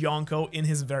acknowledged Yonko in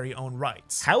his very own right.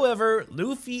 However,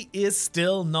 Luffy is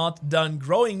still not not done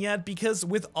growing yet, because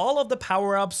with all of the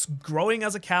power-ups, growing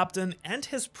as a captain, and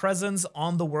his presence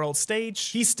on the world stage,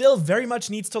 he still very much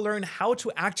needs to learn how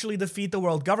to actually defeat the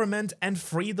world government and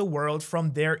free the world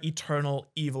from their eternal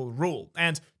evil rule.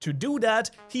 And to do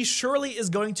that, he surely is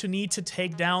going to need to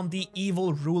take down the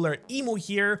evil ruler Emu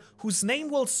here, whose name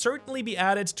will certainly be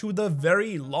added to the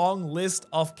very long list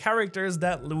of characters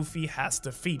that Luffy has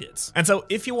defeated. And so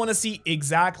if you want to see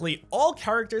exactly all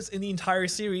characters in the entire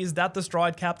series that the Straw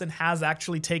Hat Captain has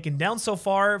actually taken down so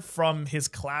far, from his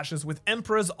clashes with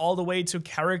Emperors all the way to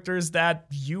characters that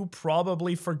you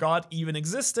probably forgot even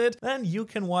existed, then you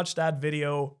can watch that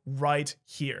video right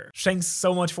here. Thanks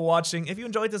so much for watching. If you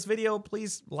enjoyed this video,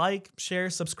 please like, share,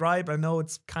 subscribe. I know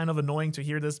it's kind of annoying to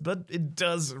hear this, but it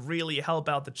does really help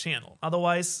out the channel.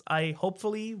 Otherwise, I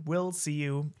hopefully will see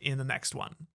you in the next one.